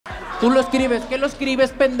Tú lo escribes. ¿Qué lo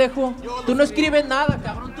escribes, pendejo? Tú no escribes nada,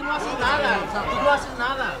 cabrón. Tú no haces nada. O sea, tú no haces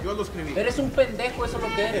nada. Yo lo escribí. Eres un pendejo, eso es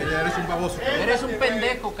lo que eres. Eres un baboso. Eres un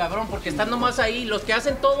pendejo, cabrón, porque están nomás ahí. Los que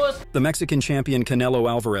hacen todo es... The Mexican champion Canelo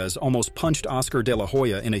Alvarez almost punched Oscar de la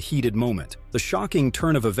Hoya in a heated moment. The shocking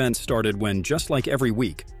turn of events started when, just like every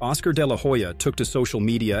week, Oscar de la Hoya took to social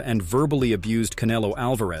media and verbally abused Canelo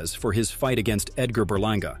Alvarez for his fight against Edgar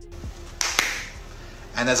Berlanga.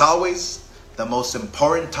 And as always, the most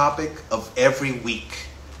important topic of every week,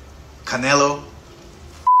 Canelo.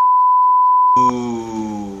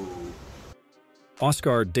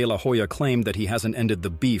 Oscar de la Hoya claimed that he hasn't ended the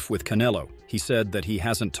beef with Canelo. He said that he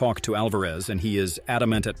hasn't talked to Alvarez and he is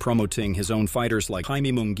adamant at promoting his own fighters like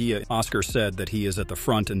Jaime Munguia. Oscar said that he is at the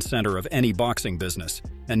front and center of any boxing business,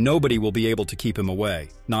 and nobody will be able to keep him away,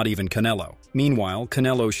 not even Canelo. Meanwhile,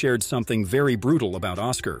 Canelo shared something very brutal about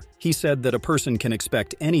Oscar. He said that a person can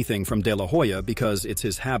expect anything from De La Hoya because it's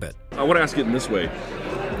his habit. I want to ask it in this way.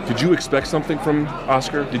 Did you expect something from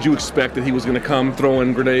Oscar? Did you expect that he was going to come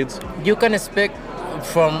throwing grenades? You can expect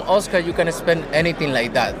from Oscar, you can expect anything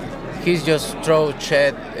like that. He's just throw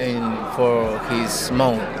shit in for his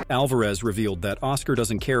mouth. Alvarez revealed that Oscar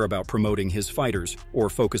doesn't care about promoting his fighters or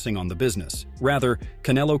focusing on the business. Rather,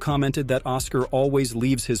 Canelo commented that Oscar always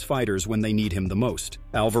leaves his fighters when they need him the most.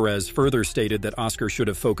 Alvarez further stated that Oscar should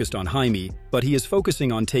have focused on Jaime, but he is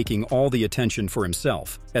focusing on taking all the attention for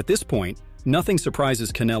himself. At this point, nothing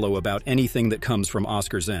surprises Canelo about anything that comes from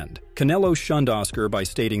Oscar's end. Canelo shunned Oscar by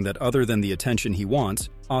stating that other than the attention he wants,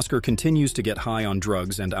 Oscar continues to get high on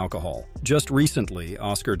drugs and alcohol. Just recently,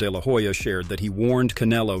 Oscar de la Hoya shared that he warned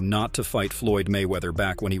Canelo not to fight Floyd Mayweather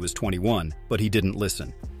back when he was 21, but he didn't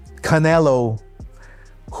listen. Canelo,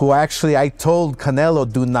 who actually I told Canelo,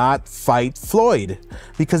 do not fight Floyd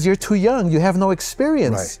because you're too young, you have no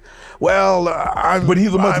experience. Right. Well, but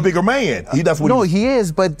he's a much bigger man. He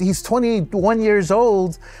is, but he's 21 years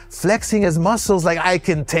old, flexing his muscles like I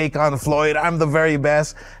can take on Floyd. I'm the very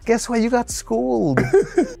best. Guess what? You got schooled.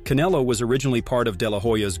 Canelo was originally part of De La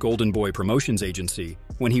Hoya's Golden Boy Promotions agency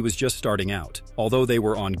when he was just starting out. Although they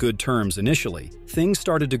were on good terms initially, things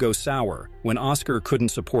started to go sour when Oscar couldn't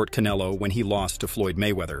support Canelo when he lost to Floyd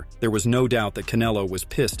Mayweather. There was no doubt that Canelo was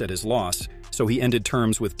pissed at his loss, so he ended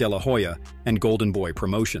terms with De La Hoya and Golden Boy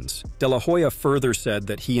Promotions. De La Hoya further said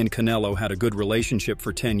that he and Canelo had a good relationship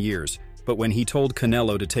for 10 years, but when he told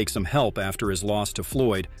Canelo to take some help after his loss to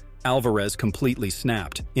Floyd, Alvarez completely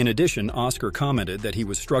snapped. In addition, Oscar commented that he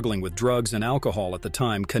was struggling with drugs and alcohol at the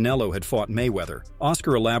time Canelo had fought Mayweather.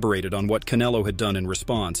 Oscar elaborated on what Canelo had done in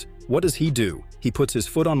response. What does he do? He puts his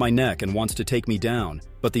foot on my neck and wants to take me down.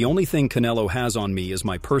 But the only thing Canelo has on me is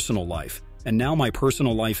my personal life. And now my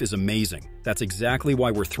personal life is amazing. That's exactly why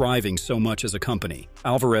we're thriving so much as a company.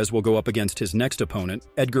 Alvarez will go up against his next opponent,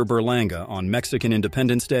 Edgar Berlanga, on Mexican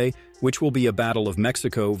Independence Day, which will be a battle of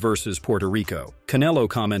Mexico versus Puerto Rico. Canelo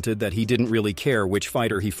commented that he didn't really care which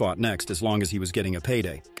fighter he fought next as long as he was getting a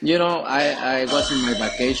payday. You know, I was in my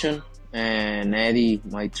vacation, and Eddie,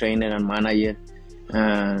 my trainer and manager,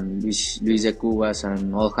 and Luis de Cubas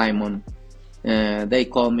and Old Jaimon, they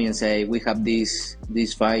call me and say, we have this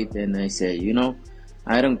fight, and I say, you know,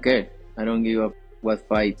 I don't care. I don't give up what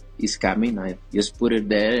fight is coming. I just put it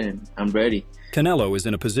there and I'm ready. Canelo is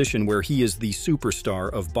in a position where he is the superstar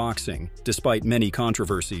of boxing, despite many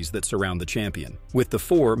controversies that surround the champion. With the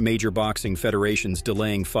 4 major boxing federations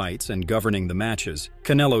delaying fights and governing the matches,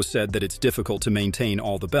 Canelo said that it's difficult to maintain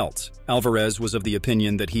all the belts. Alvarez was of the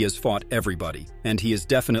opinion that he has fought everybody, and he is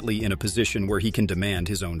definitely in a position where he can demand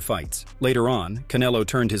his own fights. Later on, Canelo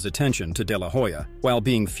turned his attention to De La Hoya. While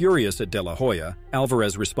being furious at De La Hoya,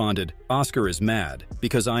 Alvarez responded, "Oscar is mad,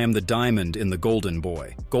 because I am the diamond in the Golden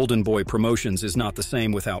Boy. Golden Boy Promotions is not the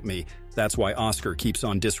same without me. That's why Oscar keeps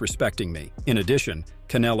on disrespecting me." In addition,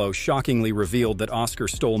 Canelo shockingly revealed that Oscar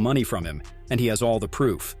stole money from him, and he has all the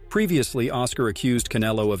proof. Previously, Oscar accused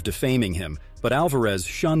Canelo of defaming him, but Alvarez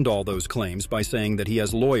shunned all those claims by saying that he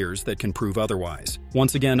has lawyers that can prove otherwise.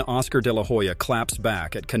 Once again, Oscar de la Hoya claps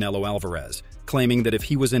back at Canelo Alvarez, claiming that if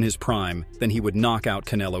he was in his prime, then he would knock out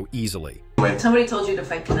Canelo easily. Somebody told you to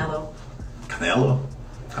fight Canelo. Canelo?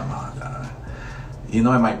 Come on, you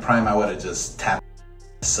know, in my prime, I would have just tapped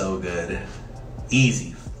so good.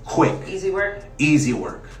 Easy, quick. Easy work? Easy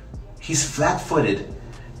work. He's flat-footed.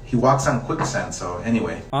 He walks on quicksand, so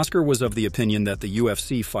anyway. Oscar was of the opinion that the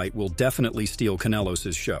UFC fight will definitely steal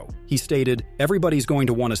Canelo's show. He stated, "Everybody's going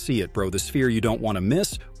to want to see it, bro. The Sphere you don't want to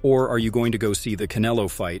miss, or are you going to go see the Canelo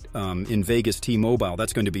fight in Vegas T-Mobile?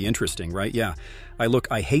 That's going to be interesting, right? Yeah.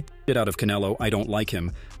 I hate the shit out of Canelo. I don't like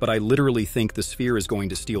him, but I literally think the Sphere is going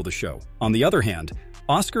to steal the show." On the other hand,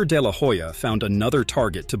 Oscar De La Hoya found another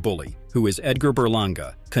target to bully, who is Edgar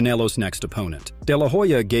Berlanga, Canelo's next opponent. De La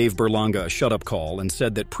Hoya gave Berlanga a shut-up call and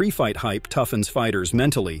said that pre-fight hype toughens fighters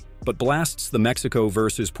mentally, but blasts the Mexico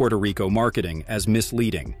versus Puerto Rico marketing as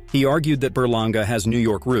misleading. He argued that Berlanga has New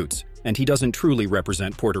York roots, and he doesn't truly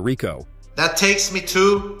represent Puerto Rico. That takes me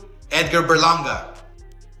to Edgar Berlanga,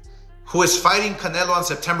 who is fighting Canelo on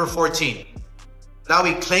September 14th. Now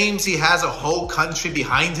he claims he has a whole country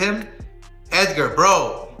behind him. Edgar,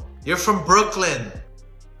 bro, you're from Brooklyn.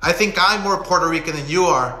 I think I'm more Puerto Rican than you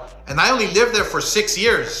are, and I only lived there for 6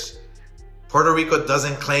 years. Puerto Rico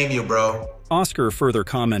doesn't claim you, bro. Oscar further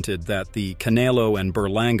commented that the Canelo and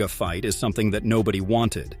Berlanga fight is something that nobody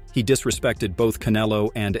wanted. He disrespected both Canelo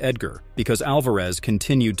and Edgar because Alvarez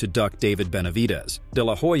continued to duck David Benavidez. De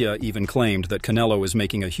La Hoya even claimed that Canelo is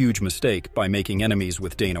making a huge mistake by making enemies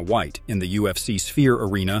with Dana White in the UFC Sphere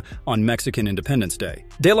Arena on Mexican Independence Day.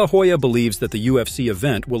 De La Hoya believes that the UFC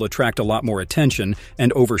event will attract a lot more attention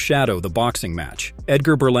and overshadow the boxing match.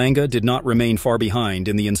 Edgar Berlanga did not remain far behind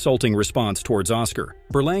in the insulting response towards Oscar.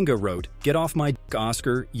 Berlanga wrote, "Get off my dick,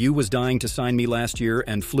 Oscar. You was dying to sign me last year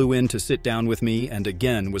and flew in to sit down with me and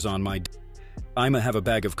again was on my dick. I'ma have a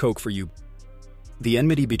bag of coke for you." The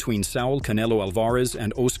enmity between Saul Canelo Alvarez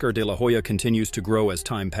and Oscar De La Hoya continues to grow as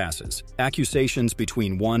time passes. Accusations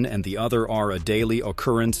between one and the other are a daily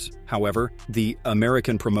occurrence. However, the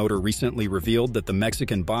American promoter recently revealed that the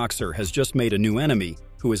Mexican boxer has just made a new enemy,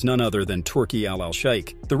 who is none other than Turki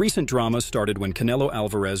Al-Sheikh. The recent drama started when Canelo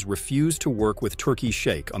Alvarez refused to work with Turki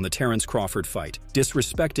Sheikh on the Terence Crawford fight,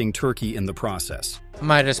 disrespecting Turki in the process.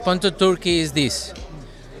 My response to Turki is this.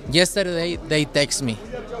 Yesterday, they text me.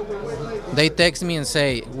 They text me and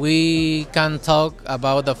say, we can talk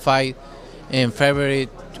about the fight in February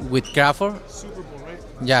with Crawford.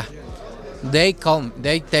 Yeah. They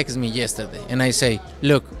text me yesterday and I say,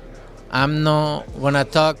 look, I'm not gonna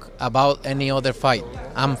talk about any other fight.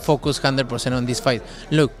 I'm focused 100% on this fight.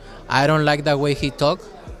 Look, I don't like the way he talk,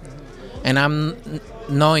 and I'm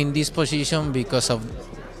not in this position because of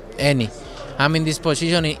any. I'm in this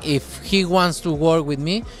position. If he wants to work with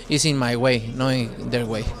me, it's in my way, not in their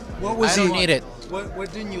way. What was I don't need it.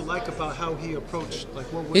 What didn't you like about how he approached?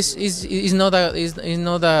 Like, what was it's not the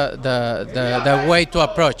way to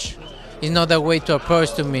approach. It's not the way to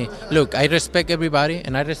approach to me. Look, I respect everybody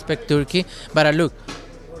and I respect Turkey, but look,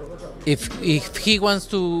 if he wants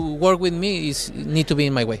to work with me, it need to be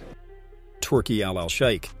in my way. Turki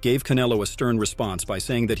Al-Sheikh gave Canelo a stern response by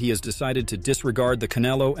saying that he has decided to disregard the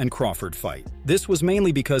Canelo and Crawford fight. This was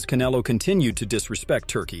mainly because Canelo continued to disrespect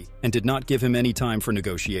Turki and did not give him any time for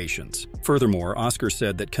negotiations. Furthermore, Oscar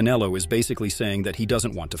said that Canelo is basically saying that he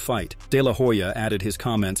doesn't want to fight. De La Hoya added his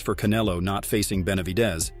comments for Canelo not facing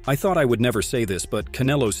Benavidez. "I thought I would never say this, but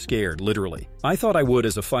Canelo's scared, literally. I thought I would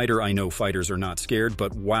as a fighter. I know fighters are not scared,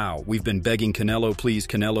 but wow, we've been begging Canelo,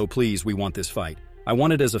 please, we want this fight. I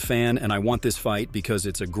want it as a fan, and I want this fight because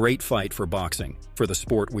it's a great fight for boxing, for the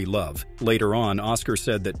sport we love." Later on, Oscar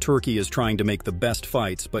said that Turkey is trying to make the best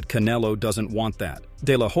fights, but Canelo doesn't want that.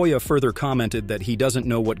 De La Hoya further commented that he doesn't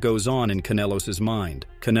know what goes on in Canelo's mind.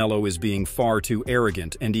 Canelo is being far too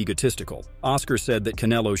arrogant and egotistical. Oscar said that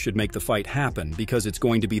Canelo should make the fight happen because it's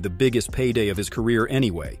going to be the biggest payday of his career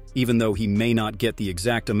anyway, even though he may not get the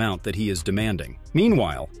exact amount that he is demanding.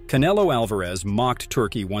 Meanwhile, Canelo Alvarez mocked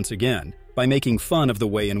Turkey once again by making fun of the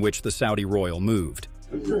way in which the Saudi royal moved.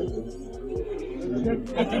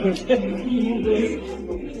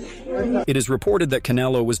 It is reported that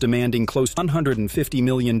Canelo was demanding close to $150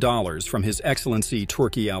 million from His Excellency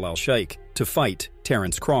Turki Al-Sheikh to fight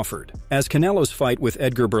Terence Crawford. As Canelo's fight with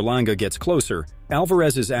Edgar Berlanga gets closer,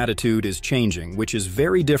 Alvarez's attitude is changing, which is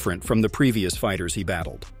very different from the previous fighters he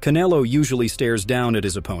battled. Canelo usually stares down at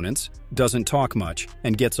his opponents, doesn't talk much,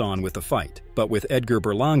 and gets on with the fight. But with Edgar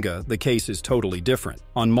Berlanga, the case is totally different.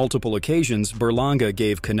 On multiple occasions, Berlanga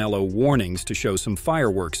gave Canelo warnings to show some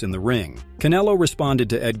fireworks in the ring. Canelo responded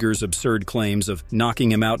to Edgar's absurd claims of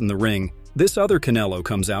knocking him out in the ring. This other Canelo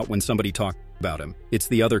comes out when somebody talks about him. It's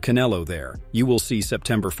the other Canelo there. You will see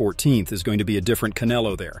September 14th is going to be a different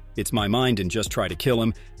Canelo there. It's my mind and just try to kill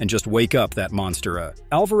him and just wake up that monster.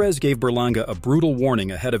 Alvarez gave Berlanga a brutal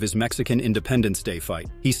warning ahead of his Mexican Independence Day fight.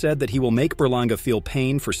 He said that he will make Berlanga feel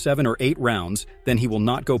pain for 7 or 8 rounds, then he will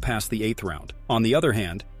not go past the 8th round. On the other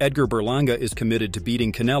hand, Edgar Berlanga is committed to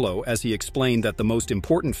beating Canelo, as he explained that the most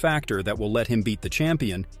important factor that will let him beat the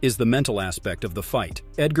champion is the mental aspect of the fight.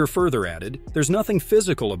 Edgar further added, "There's nothing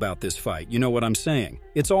physical about this fight, you know what I'm saying?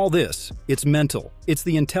 It's all this. It's mental. It's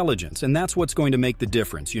the intelligence, and that's what's going to make the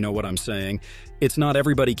difference, you know what I'm saying? It's not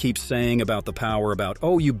everybody keeps saying about the power, about,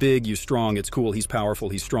 oh, you big, you strong, it's cool, he's powerful,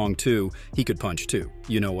 he's strong too, he could punch too,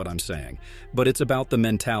 you know what I'm saying? But it's about the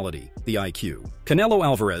mentality, the IQ. Canelo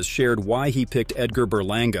Alvarez shared why he picked Edgar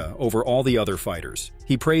Berlanga over all the other fighters.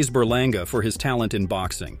 He praised Berlanga for his talent in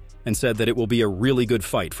boxing and said that it will be a really good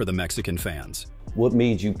fight for the Mexican fans. What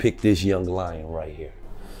made you pick this young lion right here?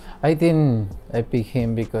 I think I picked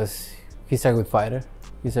him because he's a good fighter.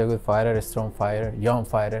 He's a good fighter, a strong fighter, young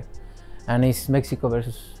fighter. And it's Mexico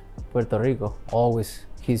versus Puerto Rico, always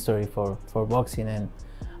history for boxing. And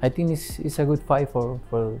I think it's a good fight for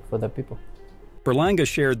the people. Berlanga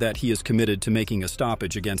shared that he is committed to making a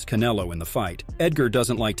stoppage against Canelo in the fight. Edgar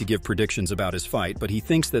doesn't like to give predictions about his fight, but he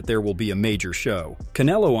thinks that there will be a major show.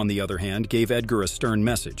 Canelo, on the other hand, gave Edgar a stern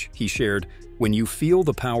message. He shared, "When you feel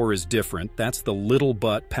the power is different, that's the little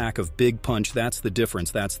butt pack of big punch, that's the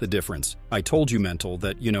difference. I told you, mental,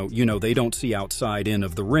 that, you know, they don't see outside in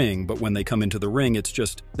of the ring, but when they come into the ring, it's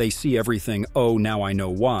just, they see everything, oh, now I know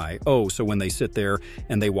why. Oh, so when they sit there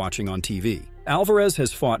and they watching on TV." Alvarez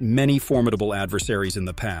has fought many formidable adversaries in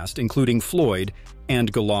the past, including Floyd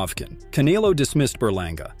and Golovkin. Canelo dismissed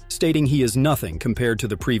Berlanga, stating he is nothing compared to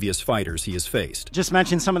the previous fighters he has faced. Just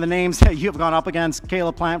mention some of the names that you have gone up against: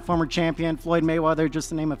 Caleb Plant, former champion, Floyd Mayweather, just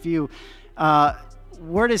to name a few.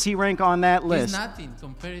 Where does he rank on that list? He's nothing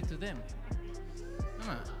compared to them.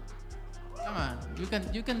 Come on.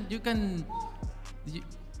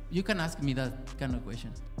 You can ask me that kind of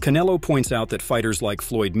question. Canelo points out that fighters like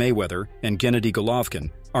Floyd Mayweather and Gennady Golovkin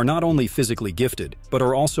are not only physically gifted, but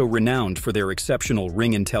are also renowned for their exceptional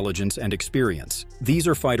ring intelligence and experience. These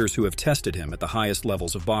are fighters who have tested him at the highest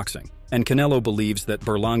levels of boxing, and Canelo believes that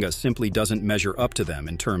Berlanga simply doesn't measure up to them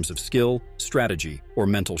in terms of skill, strategy, or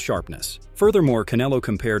mental sharpness. Furthermore, Canelo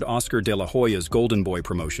compared Oscar de la Hoya's Golden Boy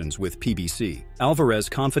promotions with PBC. Alvarez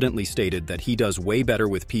confidently stated that he does way better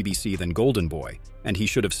with PBC than Golden Boy, and he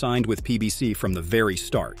should have signed with PBC from the very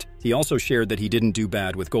start. He also shared that he didn't do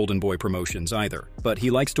bad with Golden Boy promotions either, but he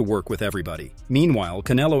likes to work with everybody. Meanwhile,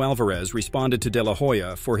 Canelo Alvarez responded to De La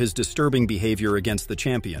Hoya for his disturbing behavior against the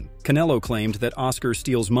champion. Canelo claimed that Oscar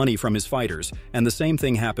steals money from his fighters, and the same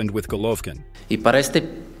thing happened with Golovkin. Y para este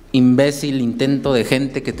imbécil intento de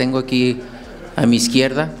gente que tengo aquí a mi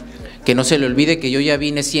izquierda, que no se le olvide que yo ya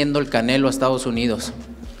vine siendo el Canelo a Estados Unidos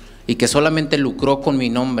y que solamente lucró con mi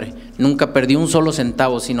nombre. Nunca perdí un solo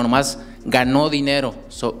centavo, sino nomás ganó dinero.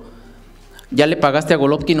 ¿Ya le pagaste a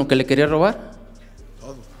Golovkin lo que le quería robar?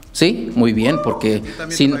 Todo. Sí, muy bien, porque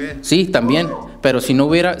sí, también, pero si no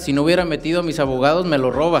hubiera metido a mis abogados, me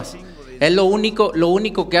lo robas. Es lo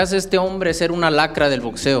único que hace este hombre es ser una lacra del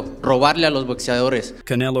boxeo, robarle a los boxeadores.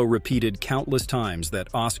 Canelo repeated countless times that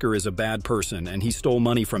Oscar is a bad person and he stole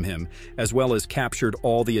money from him, as well as captured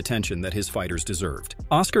all the attention that his fighters deserved.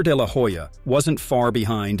 Oscar de la Hoya wasn't far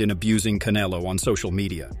behind in abusing Canelo on social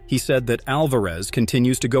media. He said that Alvarez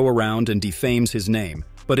continues to go around and defames his name,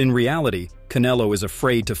 but in reality, Canelo is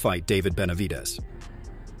afraid to fight David Benavidez.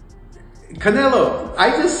 Canelo,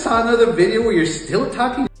 I just saw another video where you're still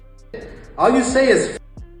talking. All you say is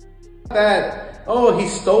that, oh, he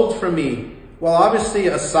stole from me. Well, obviously,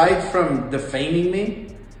 aside from defaming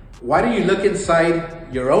me, why don't you look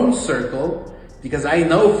inside your own circle? Because I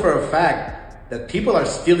know for a fact that people are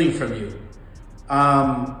stealing from you.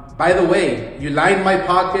 By the way, you lined my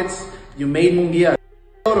pockets, you made Munguia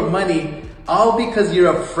a lot of money, all because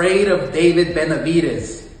you're afraid of David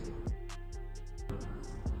Benavidez.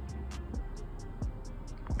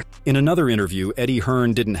 In another interview, Eddie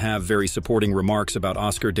Hearn didn't have very supporting remarks about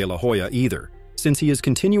Oscar de la Hoya either, since he is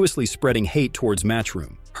continuously spreading hate towards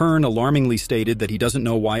Matchroom. Hearn alarmingly stated that he doesn't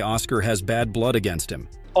know why Oscar has bad blood against him.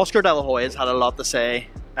 Oscar de la Hoya's had a lot to say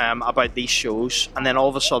about these shows, and then all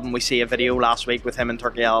of a sudden we see a video last week with him and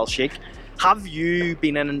Turki Al Sheikh. Have you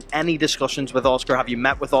been in any discussions with Oscar? Have you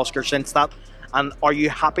met with Oscar since that? And are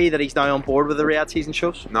you happy that he's now on board with the Riyadh season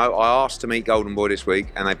shows? No, I asked to meet Golden Boy this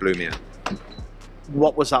week and they blew me out.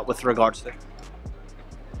 What was that with regards to?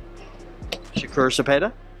 Shakur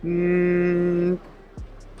Zepeda?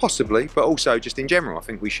 Possibly, but also just in general, I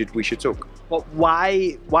think we should talk. Well,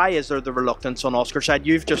 why is there the reluctance on Oscar's side?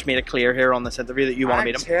 You've just made it clear here on this interview that you want to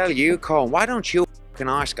meet him. I tell you, Colin, why don't you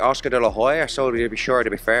ask Oscar de la Hoya so to be sure to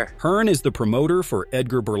be fair? Hearn is the promoter for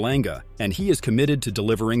Edgar Berlanga, and he is committed to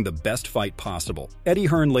delivering the best fight possible. Eddie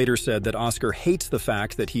Hearn later said that Oscar hates the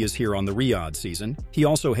fact that he is here on the Riyadh season. He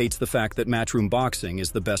also hates the fact that Matchroom Boxing is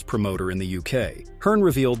the best promoter in the UK. Hearn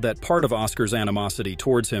revealed that part of Oscar's animosity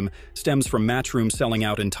towards him stems from Matchroom selling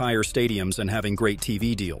out entire stadiums and having great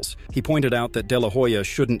TV deals. He pointed out that De La Hoya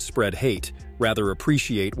shouldn't spread hate, rather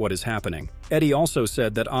appreciate what is happening. Eddie also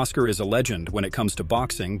said that Oscar is a legend when it comes to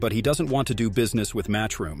boxing, but he doesn't want to do business with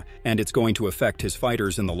Matchroom, and it's going to affect his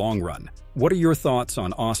fighters in the long run. What are your thoughts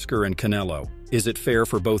on Oscar and Canelo? Is it fair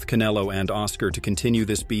for both Canelo and Oscar to continue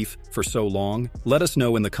this beef for so long? Let us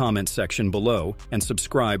know in the comments section below and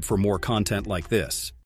subscribe for more content like this.